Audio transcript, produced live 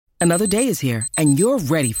Another day is here, and you're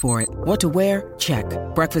ready for it. What to wear? Check.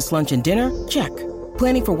 Breakfast, lunch, and dinner? Check.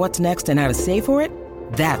 Planning for what's next and how to save for it?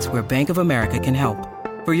 That's where Bank of America can help.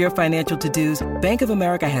 For your financial to-dos, Bank of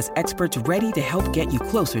America has experts ready to help get you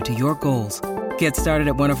closer to your goals. Get started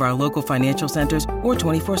at one of our local financial centers or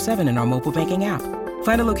 24/7 in our mobile banking app.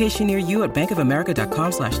 Find a location near you at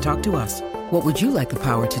bankofamerica.com/talktous. What would you like the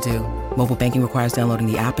power to do? Mobile banking requires downloading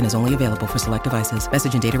the app and is only available for select devices.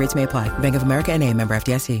 Message and data rates may apply. Bank of America N.A., member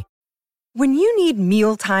FDIC. When you need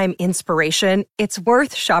mealtime inspiration, it's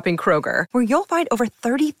worth shopping Kroger, where you'll find over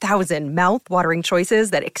 30,000 mouth-watering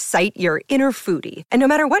choices that excite your inner foodie. And no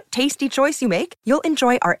matter what tasty choice you make, you'll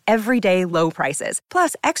enjoy our everyday low prices,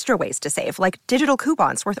 plus extra ways to save, like digital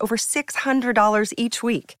coupons worth over $600 each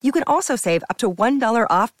week. You can also save up to $1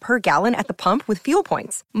 off per gallon at the pump with fuel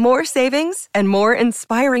points. More savings and more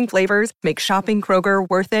inspiring flavors make shopping Kroger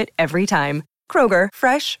worth it every time. Kroger,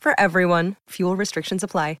 fresh for everyone. Fuel restrictions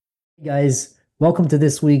apply. Guys, welcome to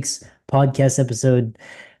this week's podcast episode.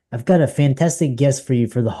 I've got a fantastic guest for you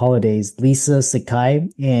for the holidays, Lisa Sakai,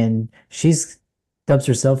 and she's dubs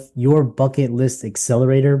herself your bucket list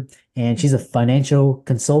accelerator, and she's a financial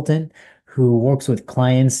consultant who works with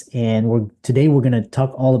clients. And today we're going to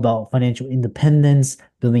talk all about financial independence,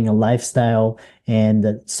 building a lifestyle,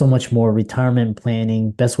 and so much more. Retirement planning,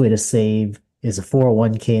 best way to save, is a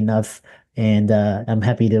 401k enough? And I'm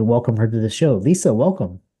happy to welcome her to the show. Lisa,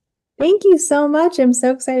 welcome. Thank you so much. I'm so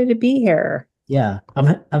excited to be here. Yeah, I'm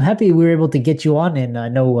happy we were able to get you on, and I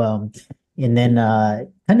know, and then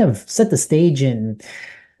kind of set the stage and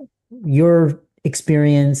your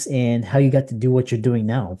experience and how you got to do what you're doing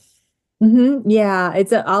now. Yeah,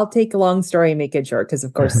 I'll take a long story and make it short because,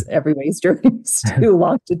 of course, everybody's journey is too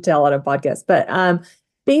long to tell on a podcast. But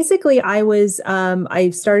basically, I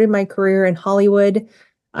started my career in Hollywood,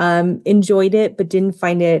 enjoyed it, but didn't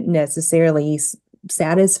find it necessarily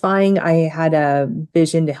satisfying. I had a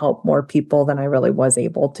vision to help more people than I really was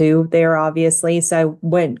able to there, obviously. So I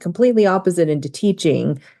went completely opposite into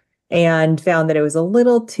teaching and found that it was a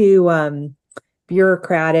little too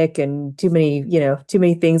bureaucratic and too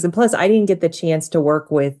many things. And plus, I didn't get the chance to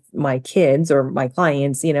work with my kids or my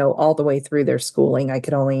clients, all the way through their schooling. I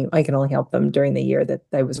could only help them during the year that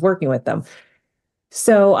I was working with them.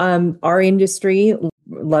 So our industry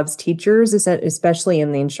loves teachers, especially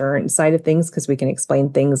in the insurance side of things, because we can explain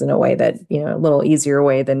things in a way that, a little easier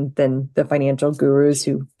way than the financial gurus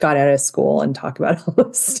who got out of school and talk about all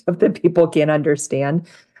this stuff that people can't understand.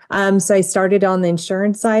 So I started on the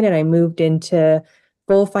insurance side and I moved into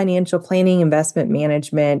full financial planning, investment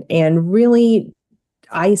management, and really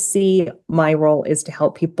I see my role is to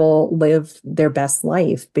help people live their best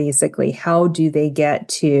life. Basically, how do they get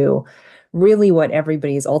to really what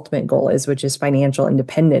everybody's ultimate goal is, which is financial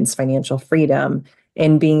independence, financial freedom,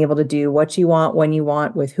 and being able to do what you want, when you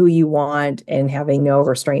want, with who you want, and having no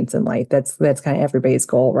restraints in life. That's kind of everybody's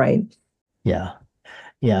goal, right? Yeah.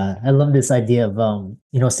 Yeah. I love this idea of,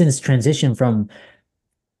 since transition from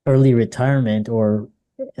early retirement or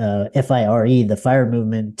FIRE, the FIRE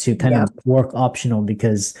movement, to kind of work optional,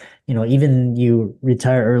 because, even you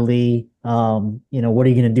retire early, what are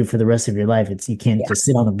you going to do for the rest of your life? You can't just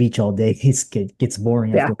sit on the beach all day. It gets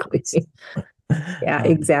boring. Exactly. Yeah,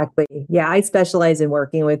 exactly. Yeah, I specialize in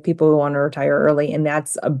working with people who want to retire early. And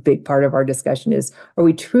that's a big part of our discussion is, are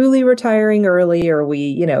we truly retiring early? Or are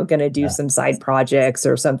we, going to do some side projects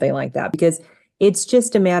or something like that? Because it's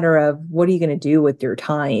just a matter of what are you going to do with your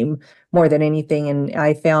time more than anything. And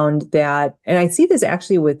I found that, and I see this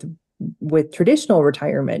actually with traditional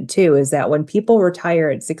retirement too, is that when people retire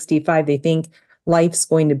at 65, they think life's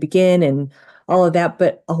going to begin and all of that.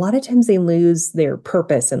 But a lot of times they lose their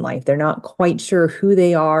purpose in life. They're not quite sure who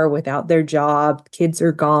they are without their job. Kids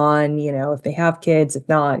are gone, if they have kids, if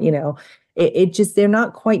not, they're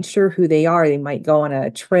not quite sure who they are. They might go on a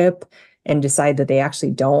trip and decide that they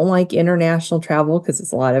actually don't like international travel because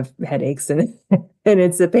it's a lot of headaches and and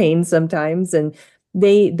it's a pain sometimes. And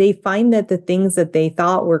they find that the things that they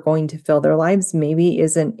thought were going to fill their lives maybe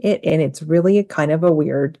isn't it. And it's really a kind of a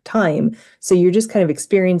weird time. So you're just kind of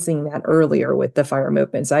experiencing that earlier with the FIRE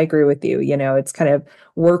movement. So I agree with you. It's kind of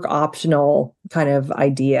work optional kind of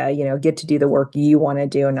idea, get to do the work you want to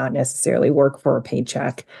do and not necessarily work for a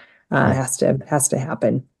paycheck. Has to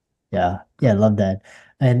happen. Yeah. Yeah. I love that.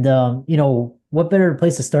 And, what better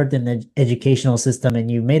place to start than the educational system? And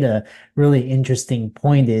you made a really interesting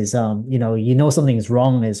point is, something is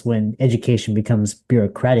wrong is when education becomes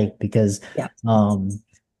bureaucratic, because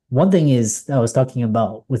one thing is I was talking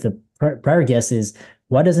about with a prior guest is,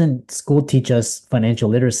 why doesn't school teach us financial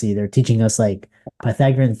literacy? They're teaching us like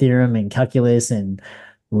Pythagorean theorem and calculus and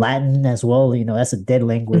Latin as well. That's a dead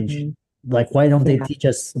language. Like, why don't they Yeah. teach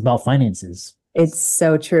us about finances? It's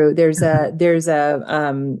so true. There's a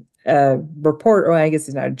report, or I guess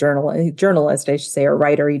he's not a journalist, I should say, or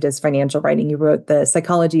writer. He does financial writing. He wrote The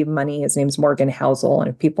Psychology of Money. His name's Morgan Housel. And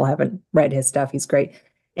if people haven't read his stuff, he's great.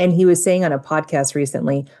 And he was saying on a podcast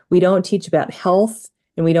recently, we don't teach about health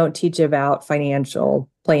and we don't teach about financial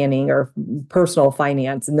planning or personal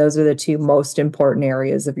finance. And those are the two most important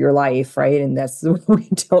areas of your life, right? And that's what we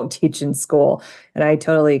don't teach in school. And I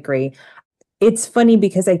totally agree. It's funny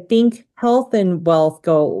because I think health and wealth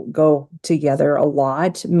go together a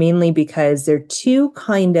lot, mainly because they're two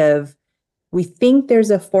kind of, we think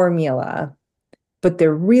there's a formula, but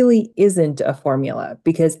there really isn't a formula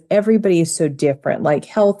because everybody is so different. Like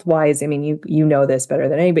health wise, I mean, you know this better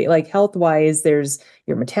than anybody. Like health wise, there's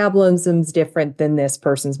your metabolism's different than this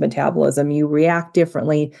person's metabolism. You react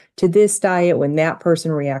differently to this diet when that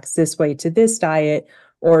person reacts this way to this diet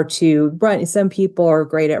or to run. Some people are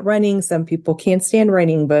great at running. Some people can't stand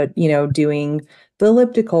running, but doing the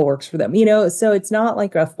elliptical works for them, so it's not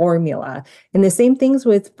like a formula. And the same things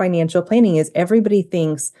with financial planning is everybody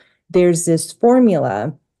thinks there's this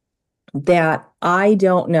formula that I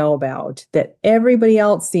don't know about that everybody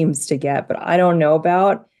else seems to get, but I don't know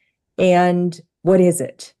about. And what is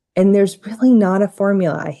it? And there's really not a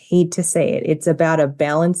formula. I hate to say it. It's about a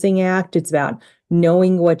balancing act. It's about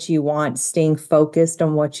knowing what you want, staying focused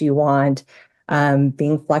on what you want,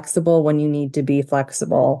 being flexible when you need to be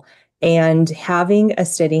flexible, and having a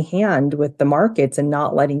steady hand with the markets and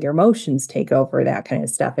not letting your emotions take over, that kind of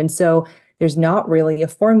stuff. And so there's not really a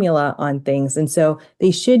formula on things. And so they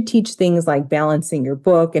should teach things like balancing your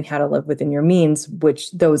book and how to live within your means,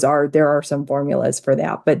 which there are some formulas for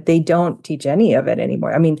that, but they don't teach any of it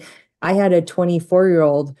anymore. I mean, I had a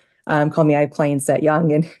 24-year-old call me, I have clients that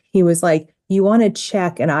young, and he was like, you want to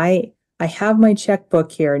check? And I have my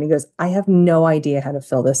checkbook here. And he goes, I have no idea how to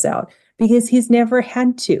fill this out because he's never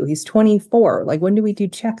had to. He's 24. Like, when do we do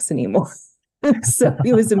checks anymore? So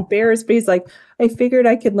he was embarrassed, but he's like, I figured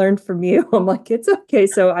I could learn from you. I'm like, it's okay.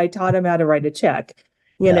 So I taught him how to write a check.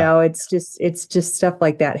 Yeah. It's just stuff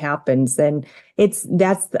like that happens. And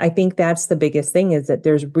I think that's the biggest thing is that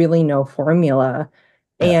there's really no formula.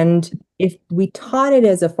 Yeah. And if we taught it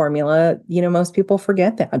as a formula, most people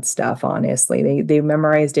forget that stuff, honestly. They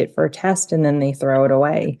memorized it for a test and then they throw it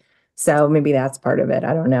away. So maybe that's part of it.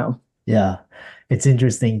 I don't know. Yeah. It's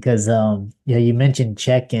interesting because yeah, you mentioned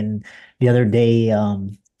check, and the other day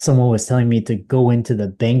someone was telling me to go into the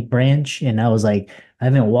bank branch, and I was like, I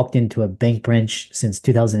haven't walked into a bank branch since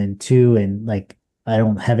 2002, and like I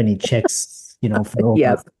don't have any checks, for over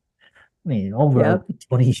Yep. I mean over Yep.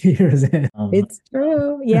 20 years. It's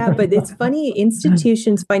true. Yeah, but it's funny.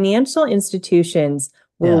 Financial institutions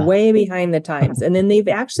were Yeah. way behind the times. And then they've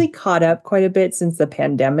actually caught up quite a bit since the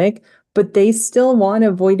pandemic, but they still want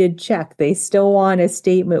a voided check. They still want a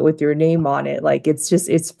statement with your name on it. Like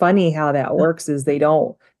it's funny how that works is they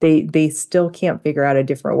still can't figure out a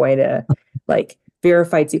different way to like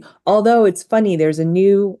verify it's you. Although it's funny, there's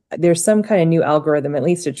some kind of new algorithm, at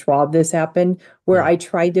least at Schwab, this happened where Yeah. I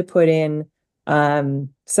tried to put in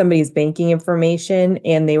somebody's banking information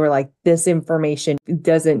and they were like, this information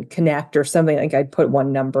doesn't connect or something. Like I'd put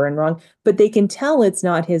one number in wrong, but they can tell it's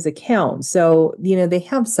not his account. So, they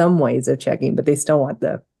have some ways of checking, but they still want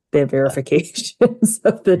the verifications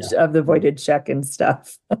of the voided check and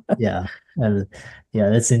stuff. Yeah. Uh, yeah,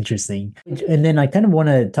 that's interesting. And then I kind of want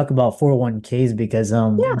to talk about 401ks because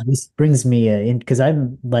Yeah. this brings me in because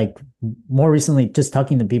I'm like more recently just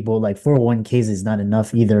talking to people like 401ks is not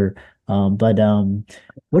enough either. But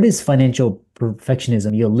what is financial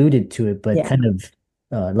perfectionism? You alluded to it, but Yeah. kind of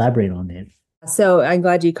elaborate on it. So I'm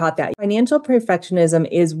glad you caught that. Financial perfectionism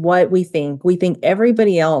is what we think. We think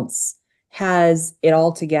everybody else has it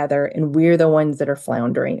all together and we're the ones that are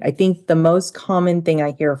floundering. I think the most common thing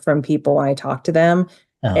I hear from people when I talk to them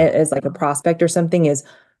as like a prospect or something is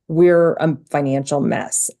we're a financial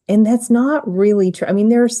mess. And that's not really true. I mean,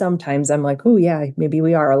 there are some times I'm like, oh yeah, maybe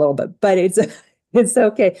we are a little bit, but it's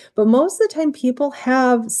okay. But most of the time people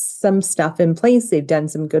have some stuff in place. They've done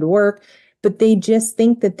some good work, but they just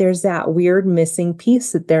think that there's that weird missing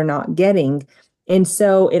piece that they're not getting. And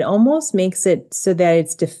so it almost makes it so that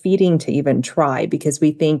it's defeating to even try because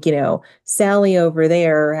we think, Sally over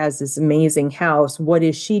there has this amazing house. What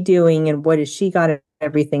is she doing? And what has she got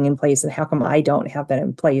everything in place? And how come I don't have that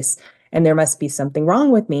in place? And there must be something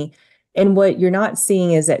wrong with me. And what you're not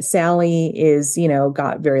seeing is that Sally is,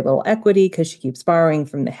 got very little equity because she keeps borrowing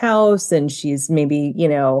from the house and she's maybe,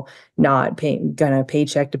 not gonna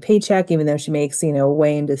paycheck to paycheck, even though she makes,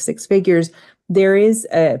 way into six figures. There is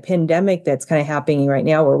a pandemic that's kind of happening right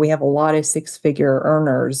now where we have a lot of six-figure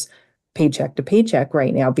earners paycheck to paycheck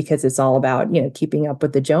right now because it's all about, keeping up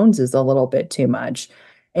with the Joneses a little bit too much.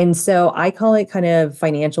 And so I call it kind of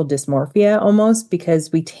financial dysmorphia almost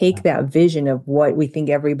because we take that vision of what we think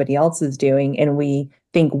everybody else is doing and we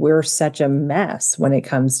think we're such a mess when it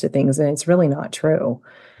comes to things, and it's really not true.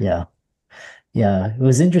 Yeah. Yeah, it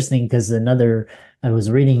was interesting because I was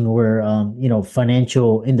reading where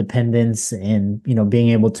financial independence and being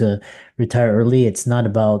able to retire early, it's not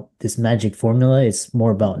about this magic formula, it's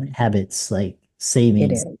more about habits like It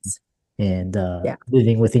savings is. and Yeah.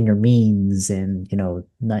 living within your means and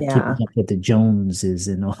not keeping Yeah. up with the Joneses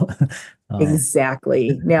and all.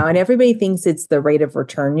 Exactly. Now, and everybody thinks it's the rate of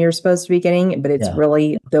return you're supposed to be getting, but it's Yeah,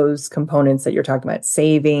 really those components that you're talking about: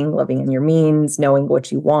 saving, living in your means, knowing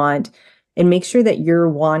what you want, and make sure that you're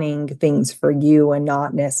wanting things for you and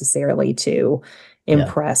not necessarily to yeah,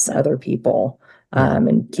 impress other people, yeah,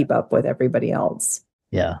 and keep up with everybody else.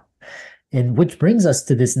 yeah. And which brings us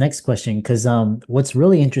to this next question, because what's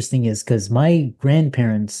really interesting is because my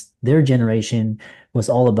grandparents, their generation was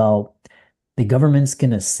all about the government's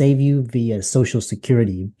gonna save you via Social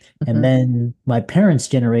Security. And Mhm. then my parents'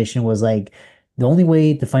 generation was like, the only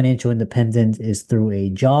way to financial independence is through a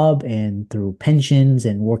job and through pensions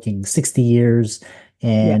and working 60 years. Yeah.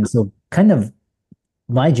 And so kind of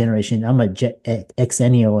my generation, I'm a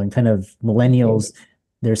Xennial and kind of millennials,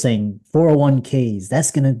 they're saying 401ks,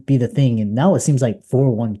 that's going to be the thing. And now it seems like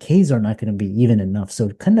 401ks are not going to be even enough. So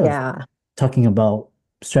kind of Yeah. talking about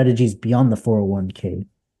strategies beyond the 401k.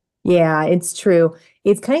 Yeah, it's true.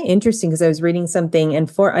 It's kind of interesting because I was reading something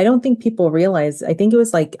and I don't think people realize, I think it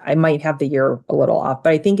was like, I might have the year a little off,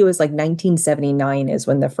 but I think it was like 1979 is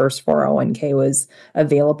when the first 401k was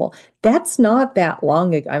available. That's not that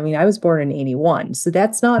long ago. I mean, I was born in 81, so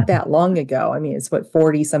that's not that long ago. I mean, it's what,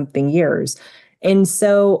 40 something years. And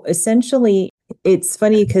so essentially, it's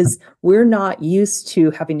funny because we're not used to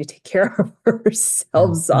having to take care of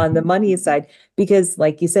ourselves on the money side because,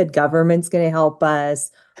 like you said, government's going to help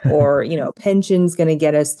us or pension's going to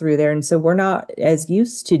get us through there, and so we're not as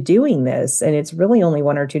used to doing this, and it's really only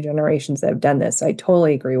one or two generations that have done this. I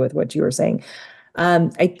totally agree with what you were saying.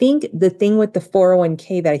 I think the thing with the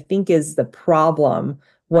 401k that I think is the problem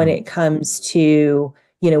when it comes to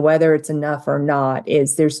whether it's enough or not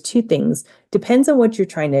is there's two things. Depends on what you're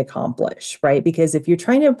trying to accomplish, right? Because if you're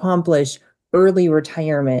trying to accomplish early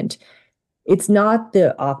retirement, it's not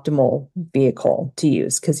the optimal vehicle to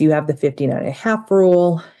use because you have the 59 and a half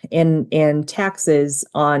rule and taxes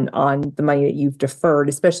on the money that you've deferred,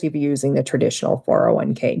 especially if you're using the traditional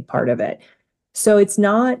 401k part of it. So it's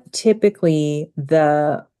not typically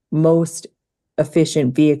the most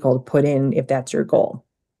efficient vehicle to put in if that's your goal.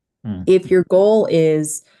 Mm, If your goal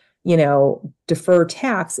is, defer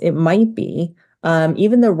tax, it might be.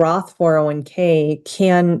 Even the Roth 401k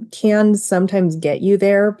can sometimes get you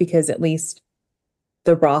there because at least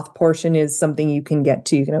the Roth portion is something you can get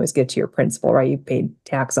to. You can always get to your principal, right? You paid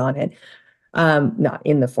tax on it. Not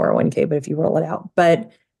in the 401k, but if you roll it out.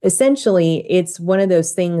 But essentially, it's one of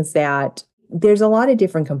those things that there's a lot of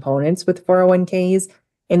different components with 401ks,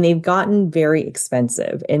 and they've gotten very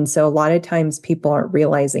expensive. And so a lot of times people aren't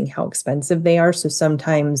realizing how expensive they are. So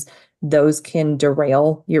sometimes those can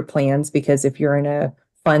derail your plans because if you're in a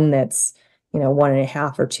fund that's,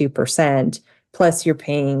 1.5 or 2%, plus you're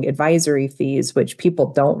paying advisory fees, which people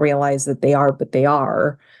don't realize that they are, but they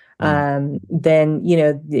are, mm, then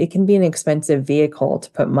it can be an expensive vehicle to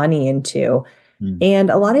put money into. mm, And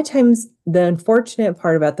a lot of times, the unfortunate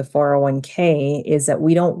part about the 401k is that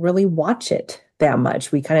we don't really watch it that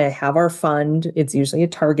much. We kind of have our fund. It's usually a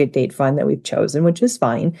target date fund that we've chosen, which is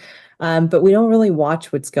fine. But we don't really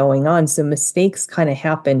watch what's going on. So mistakes kind of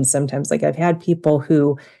happen sometimes. Like I've had people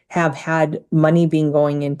who have had money being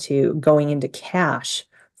going into cash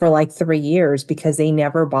for like 3 years because they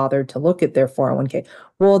never bothered to look at their 401k.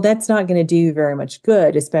 Well, that's not going to do very much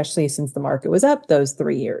good, especially since the market was up those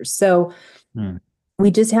 3 years. So mm, we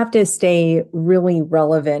just have to stay really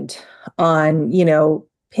relevant on,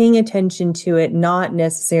 paying attention to it, not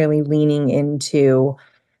necessarily leaning into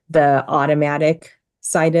the automatic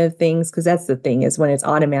side of things. Because that's the thing is when it's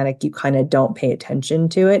automatic, you kind of don't pay attention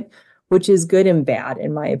to it, which is good and bad,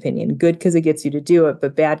 in my opinion. Good because it gets you to do it,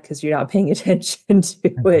 but bad because you're not paying attention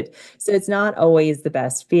to it. So it's not always the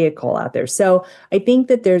best vehicle out there. So I think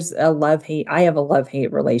that there's a love hate. I have a love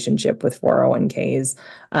hate relationship with 401ks.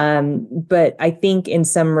 But I think in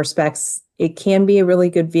some respects, it can be a really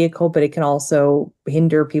good vehicle, but it can also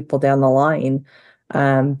hinder people down the line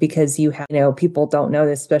because you have, people don't know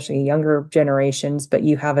this, especially younger generations, but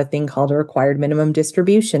you have a thing called a required minimum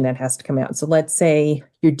distribution that has to come out. So let's say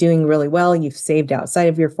you're doing really well, you've saved outside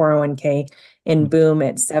of your 401k, and boom,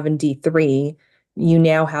 at 73, you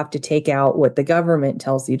now have to take out what the government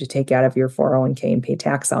tells you to take out of your 401k and pay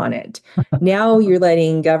tax on it. Now you're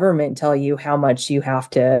letting government tell you how much you have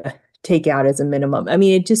to take out as a minimum. I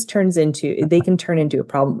mean, it just they can turn into a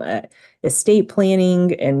problem. Estate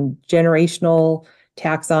planning and generational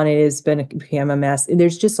tax on it has become a mess.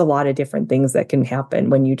 There's just a lot of different things that can happen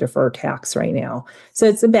when you defer tax right now. So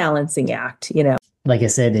it's a balancing act, you know. Like I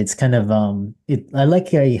said, it's kind of I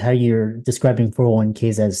like how you're describing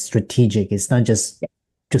 401ks as strategic. It's not just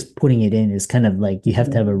putting it in. It's kind of like you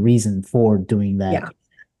have to have a reason for doing that.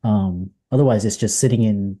 Yeah. Otherwise it's just sitting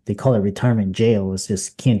in, they call it retirement jail. It's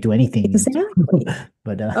just can't do anything. Exactly.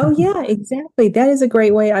 But Oh yeah, exactly. That is a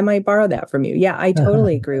great way. I might borrow that from you. Yeah, I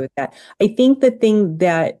totally agree with that. I think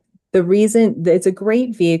the reason that it's a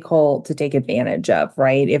great vehicle to take advantage of,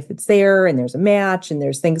 right? If it's there and there's a match and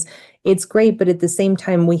there's things, it's great. But at the same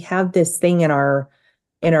time, we have this thing in our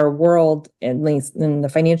world, at least in the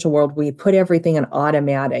financial world, we put everything in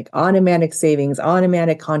automatic savings,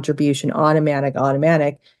 automatic contribution, automatic.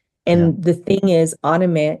 yeah, And the thing is,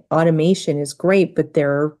 automation is great, but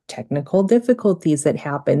there are technical difficulties that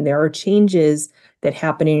happen. There are changes that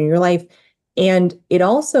happen in your life. And it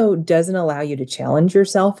also doesn't allow you to challenge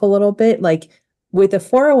yourself a little bit. Like with a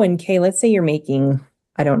 401k, let's say you're making,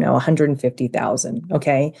 I don't know, 150,000,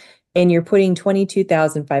 okay? And you're putting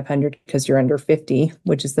 22,500 because you're under 50,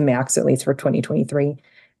 which is the max, at least for 2023.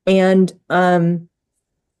 And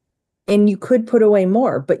you could put away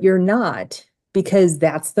more, but you're not, because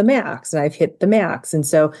that's the max and I've hit the max. And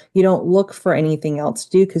so you don't look for anything else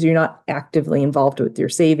to do because you're not actively involved with your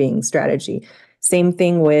saving strategy. Same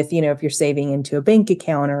thing with, if you're saving into a bank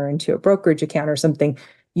account or into a brokerage account or something,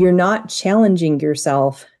 you're not challenging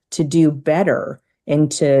yourself to do better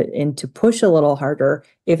and to push a little harder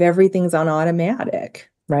if everything's on automatic,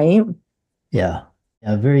 right? yeah,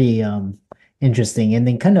 yeah, very interesting. And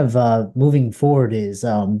then kind of moving forward is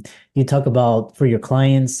you talk about for your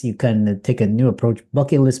clients, you kind of take a new approach,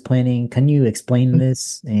 bucket list planning. Can you explain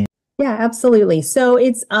this? And Yeah, absolutely. So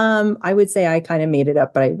it's I would say I kind of made it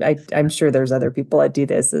up, but I'm sure there's other people that do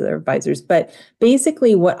this as their advisors. But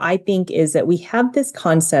basically what I think is that we have this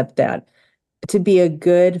concept that to be a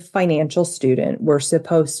good financial student, we're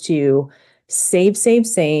supposed to save,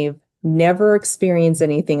 never experience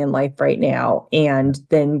anything in life right now, and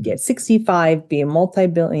then get 65, be a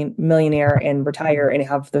multi-billion millionaire and retire and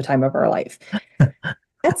have the time of our life.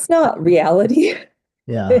 That's not reality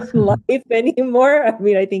yeah, in life anymore. I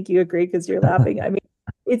mean, I think you agree because you're laughing. I mean,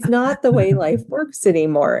 it's not the way life works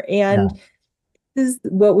anymore. yeah, And this is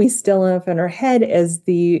what we still have in our head as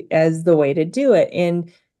the way to do it.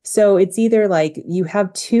 And so it's either like you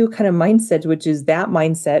have two kind of mindsets, which is that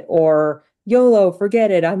mindset, or YOLO, forget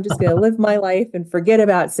it. I'm just going to live my life and forget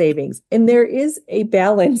about savings. And there is a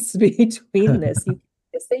balance between this. You can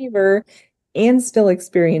be a saver and still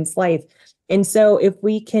experience life. And so if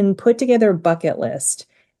we can put together a bucket list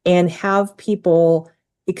and have people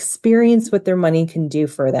experience what their money can do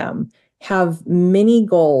for them, have many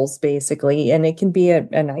goals basically, and it can be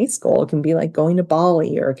a nice goal. It can be like going to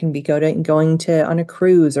Bali, or it can be going to on a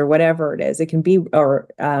cruise, or whatever it is. It can be, or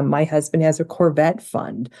my husband has a Corvette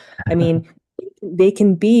fund. I mean, they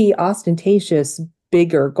can be ostentatious,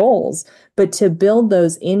 bigger goals, but to build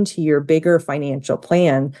those into your bigger financial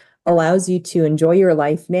plan allows you to enjoy your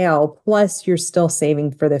life now, plus you're still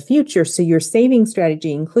saving for the future. So your saving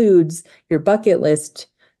strategy includes your bucket list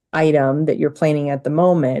item that you're planning at the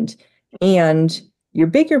moment and your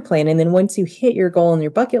bigger plan. And then once you hit your goal in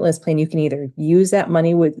your bucket list plan, you can either use that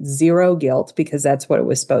money with zero guilt because that's what it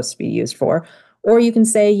was supposed to be used for, or you can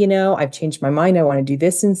say, I've changed my mind. I want to do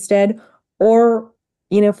this instead, or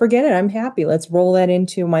forget it. I'm happy. Let's roll that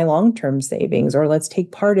into my long-term savings, or let's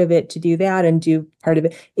take part of it to do that and do part of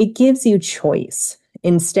it. It gives you choice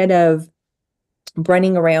instead of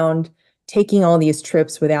running around taking all these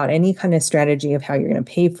trips without any kind of strategy of how you're going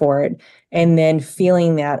to pay for it. And then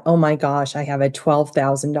feeling that, oh my gosh, I have a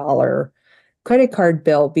 $12,000 credit card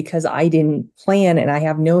bill because I didn't plan and I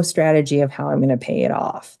have no strategy of how I'm going to pay it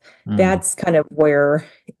off. That's kind of where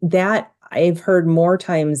that I've heard more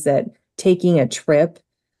times that taking a trip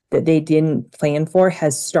that they didn't plan for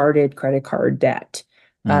has started credit card debt.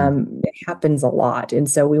 It happens a lot. And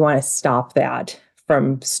so we want to stop that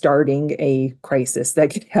from starting a crisis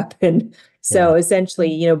that could happen. So yeah.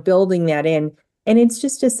 essentially, building that in, and it's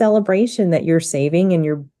just a celebration that you're saving and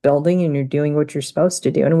you're building and you're doing what you're supposed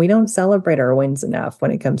to do. And we don't celebrate our wins enough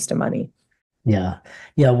when it comes to money. Yeah.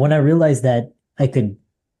 Yeah. When I realized that I could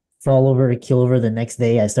fall over, keel over the next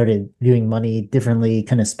day, I started viewing money differently,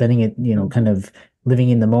 kind of spending it, kind of living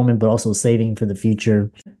in the moment, but also saving for the future.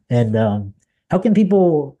 And how can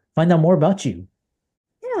people find out more about you?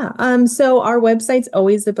 Yeah. So our website's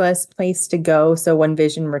always the best place to go. So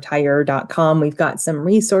onevisionretire.com. We've got some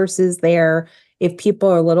resources there. If people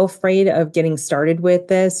are a little afraid of getting started with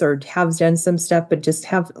this or have done some stuff, but just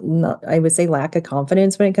have, I would say, lack of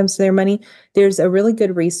confidence when it comes to their money, there's a really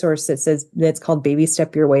good resource that's called Baby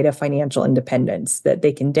Step Your Way to Financial Independence that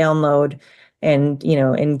they can download and,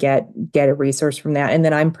 and get a resource from that. And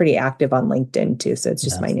then I'm pretty active on LinkedIn too. So it's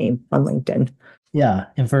just Yeah. my name on LinkedIn. Yeah.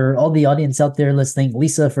 And for all the audience out there, let's thank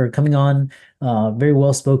Lisa for coming on. Very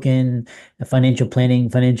well spoken, financial planning,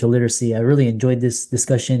 financial literacy. I really enjoyed this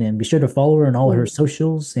discussion, and be sure to follow her on all her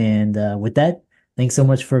socials. And with that, thanks so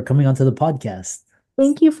much for coming onto the podcast.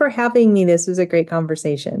 Thank you for having me. This was a great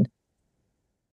conversation.